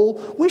us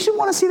whole, we should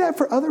want to see that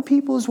for other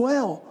people as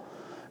well.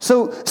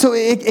 So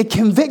it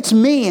convicts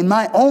me in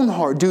my own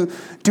heart.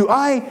 Do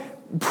I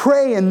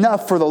pray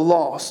enough for the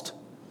lost?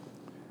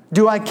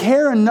 Do I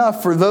care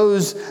enough for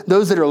those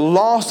that are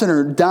lost and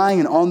are dying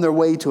and on their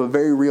way to a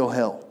very real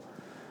hell?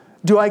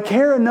 Do I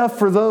care enough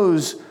for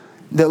those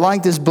that,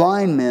 like this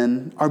blind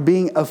man, are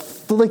being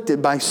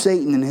afflicted by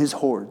Satan and his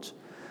hordes?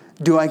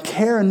 Do I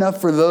care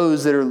enough for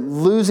those that are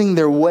losing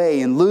their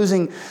way and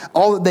losing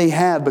all that they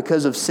have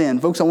because of sin?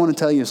 Folks, I want to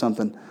tell you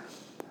something.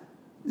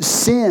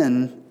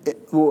 Sin,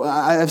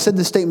 I've said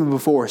this statement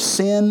before,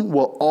 sin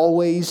will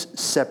always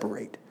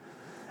separate.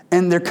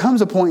 And there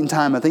comes a point in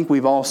time, I think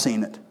we've all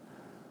seen it,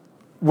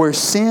 where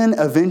sin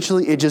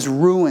eventually, it just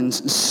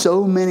ruins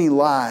so many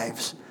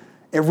lives.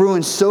 It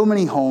ruins so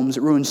many homes.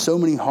 It ruins so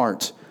many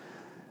hearts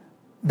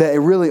that it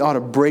really ought to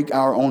break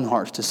our own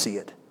hearts to see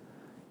it.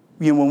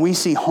 When we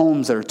see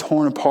homes that are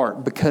torn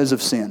apart because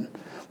of sin,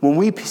 when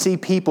we see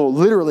people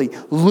literally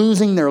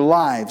losing their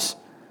lives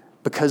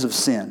because of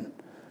sin,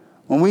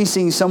 when we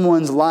see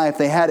someone's life,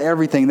 they had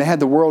everything, they had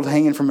the world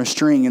hanging from a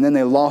string, and then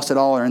they lost it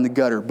all or in the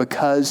gutter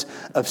because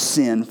of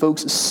sin.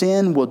 Folks,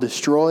 sin will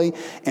destroy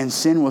and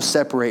sin will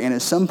separate. And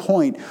at some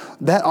point,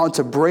 that ought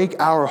to break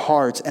our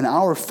hearts, and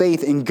our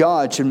faith in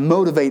God should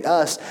motivate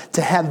us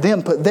to have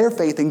them put their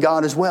faith in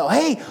God as well.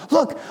 Hey,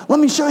 look, let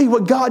me show you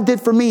what God did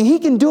for me. He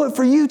can do it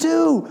for you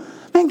too.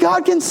 Man,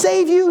 God can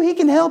save you. He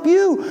can help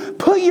you.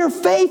 Put your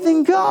faith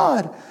in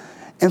God.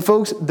 And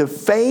folks, the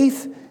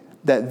faith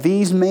that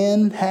these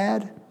men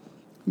had,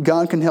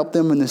 God can help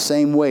them in the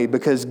same way,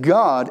 because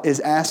God is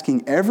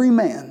asking every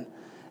man,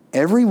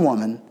 every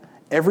woman,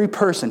 every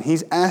person,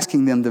 He's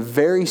asking them the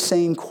very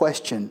same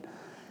question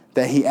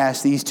that He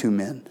asked these two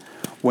men.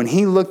 When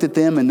He looked at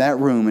them in that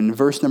room in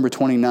verse number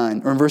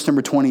 29, or in verse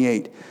number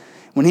 28,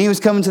 when He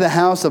was coming to the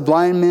house, the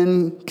blind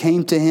men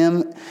came to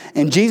Him,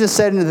 and Jesus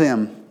said unto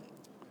them,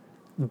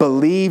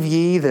 "Believe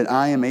ye that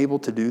I am able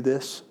to do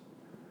this?"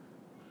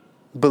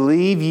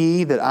 Believe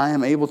ye that I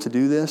am able to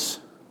do this?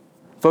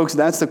 Folks,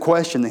 that's the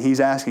question that He's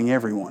asking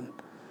everyone.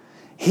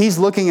 He's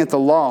looking at the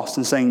lost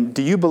and saying,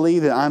 do you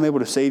believe that I'm able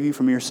to save you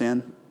from your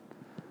sin?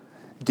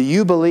 Do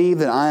you believe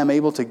that I am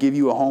able to give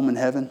you a home in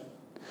heaven?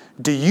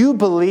 Do you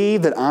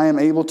believe that I am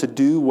able to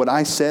do what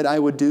I said I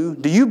would do?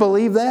 Do you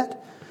believe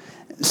that?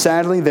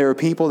 Sadly, there are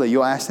people that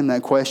you'll ask them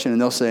that question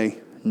and they'll say,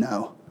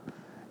 no.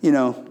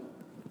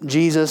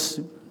 Jesus,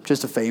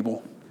 just a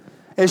fable.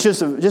 It's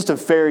just a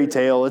fairy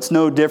tale. It's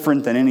no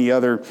different than any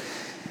other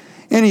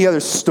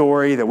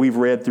story that we've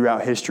read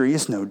throughout history.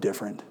 It's no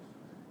different.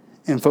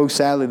 And folks,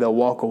 sadly, they'll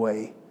walk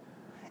away.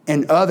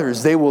 And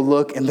others, they will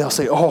look and they'll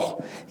say,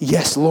 oh,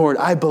 yes, Lord,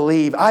 I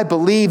believe. I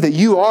believe that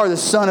you are the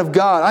Son of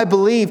God. I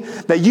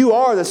believe that you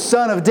are the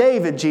Son of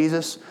David,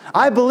 Jesus.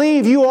 I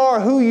believe you are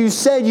who you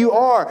said you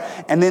are.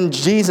 And then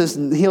Jesus,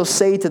 He'll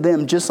say to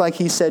them, just like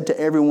He said to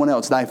everyone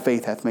else, thy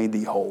faith hath made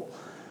thee whole.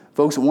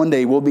 Folks, one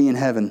day we'll be in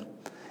heaven.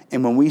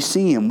 And when we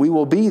see Him, we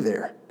will be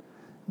there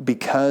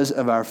because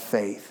of our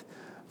faith.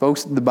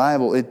 Folks, the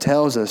Bible, it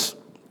tells us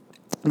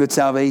that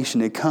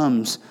salvation, it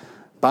comes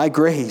by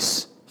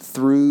grace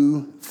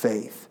through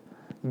faith.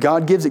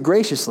 God gives it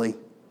graciously,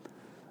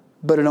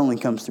 but it only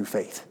comes through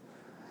faith.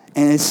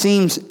 And it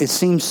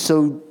seems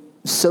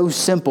so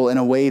simple in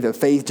a way, that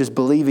faith, just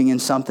believing in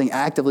something,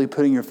 actively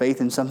putting your faith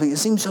in something, it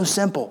seems so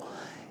simple.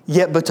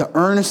 Yet, but to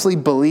earnestly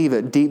believe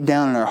it deep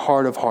down in our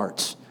heart of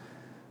hearts,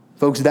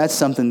 folks, that's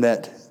something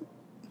that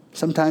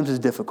sometimes is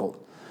difficult.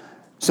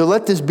 So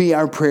let this be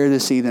our prayer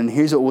this evening.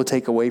 Here's what we'll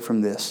take away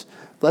from this.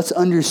 Let's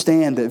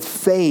understand that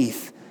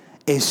faith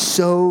is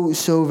so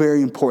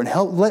very important.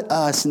 Let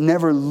us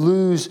never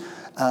lose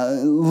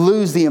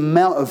the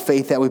amount of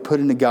faith that we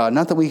put into God.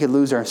 Not that we could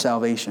lose our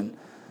salvation,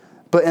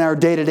 but in our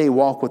day-to-day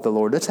walk with the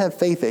Lord. Let's have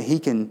faith that He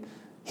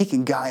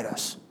can guide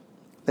us,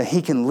 that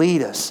He can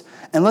lead us.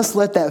 And let's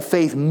let that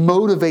faith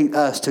motivate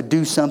us to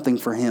do something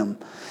for Him.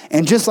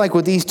 And just like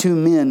with these two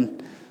men,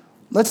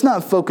 let's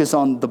not focus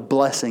on the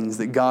blessings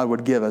that God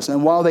would give us.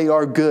 And while they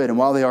are good and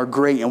while they are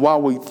great and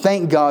while we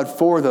thank God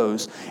for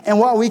those and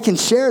while we can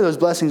share those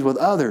blessings with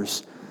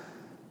others,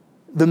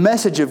 the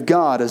message of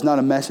God is not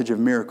a message of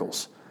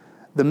miracles.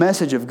 The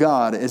message of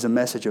God is a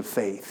message of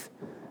faith.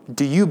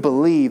 Do you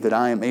believe that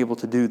I am able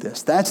to do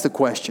this? That's the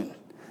question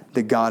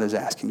that God is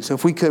asking. So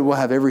if we could, we'll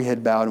have every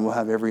head bowed and we'll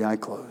have every eye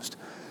closed.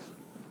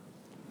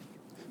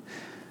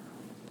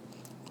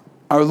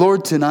 Our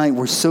Lord, tonight,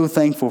 we're so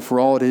thankful for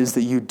all it is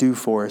that you do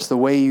for us, the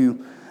way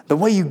you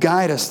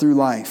guide us through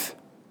life.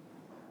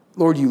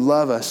 Lord, you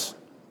love us.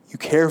 You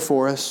care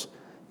for us.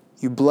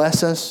 You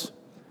bless us.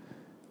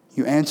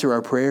 You answer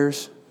our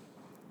prayers.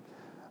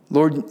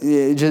 Lord,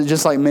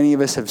 just like many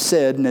of us have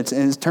said, and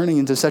it's turning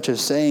into such a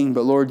saying,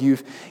 but Lord,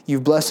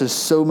 you've blessed us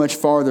so much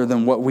farther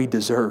than what we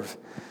deserve.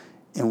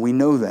 And we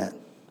know that.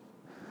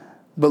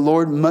 But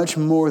Lord, much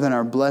more than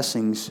our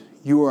blessings,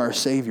 you are our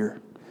Savior.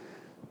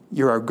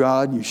 You're our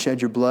God. You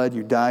shed your blood.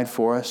 You died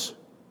for us.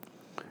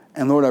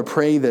 And Lord, I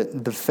pray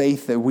that the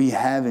faith that we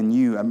have in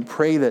you, I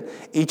pray that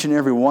each and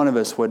every one of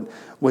us would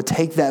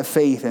take that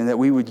faith and that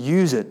we would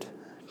use it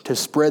to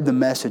spread the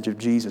message of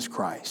Jesus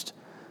Christ.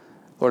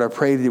 Lord, I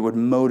pray that it would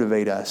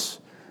motivate us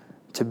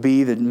to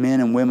be the men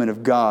and women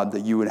of God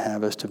that you would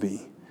have us to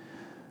be.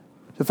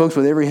 So folks,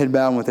 with every head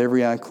bowed and with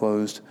every eye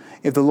closed,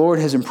 if the Lord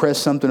has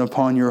impressed something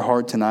upon your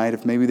heart tonight,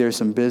 if maybe there's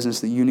some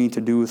business that you need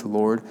to do with the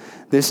Lord,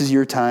 this is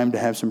your time to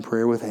have some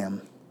prayer with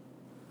Him.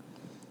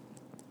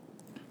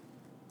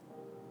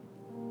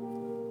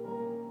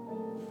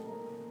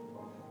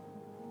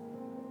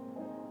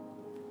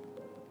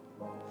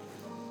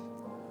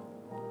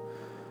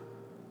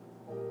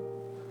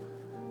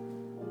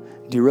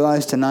 Do you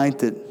realize tonight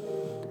that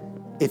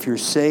if you're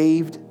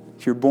saved,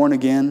 if you're born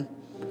again,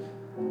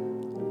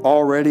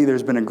 already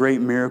there's been a great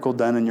miracle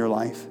done in your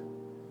life?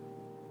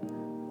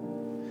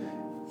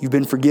 You've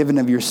been forgiven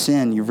of your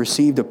sin. You've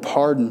received a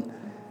pardon.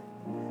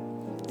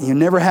 You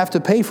never have to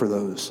pay for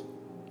those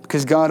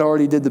because God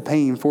already did the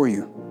paying for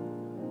you.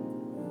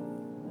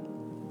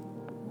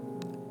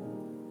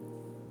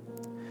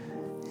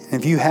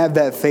 And if you have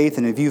that faith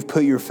and if you've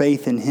put your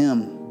faith in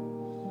Him,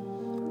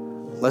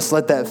 let's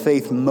let that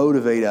faith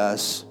motivate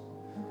us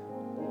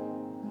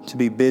to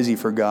be busy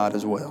for God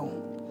as well.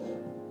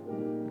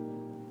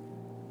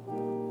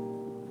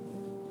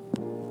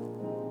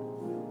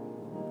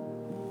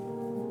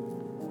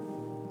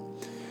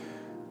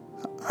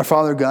 Our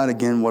Father God,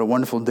 again, what a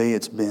wonderful day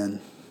it's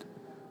been.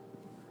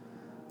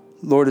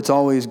 Lord, it's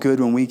always good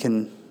when we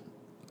can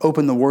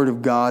open the Word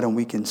of God and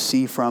we can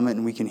see from it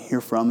and we can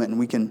hear from it and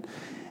we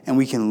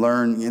can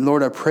learn. And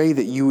Lord, I pray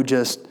that you would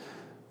just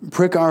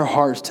prick our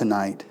hearts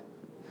tonight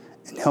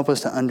and help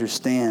us to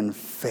understand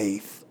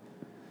faith,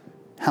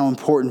 how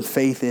important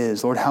faith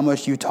is. Lord, how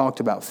much you talked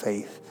about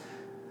faith.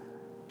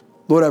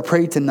 Lord, I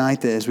pray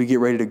tonight that as we get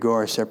ready to go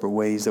our separate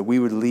ways, that we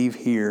would leave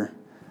here,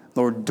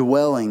 Lord,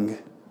 dwelling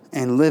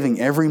and living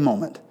every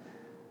moment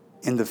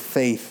in the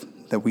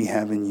faith that we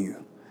have in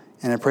you.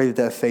 And I pray that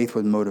that faith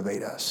would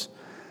motivate us.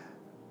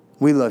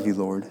 We love you,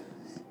 Lord.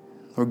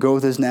 Lord, go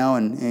with us now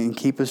and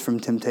keep us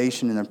from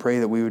temptation. And I pray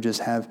that we would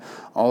just have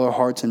all our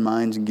hearts and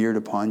minds geared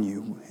upon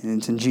you. And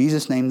it's in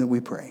Jesus' name that we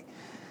pray.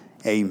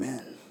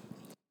 Amen.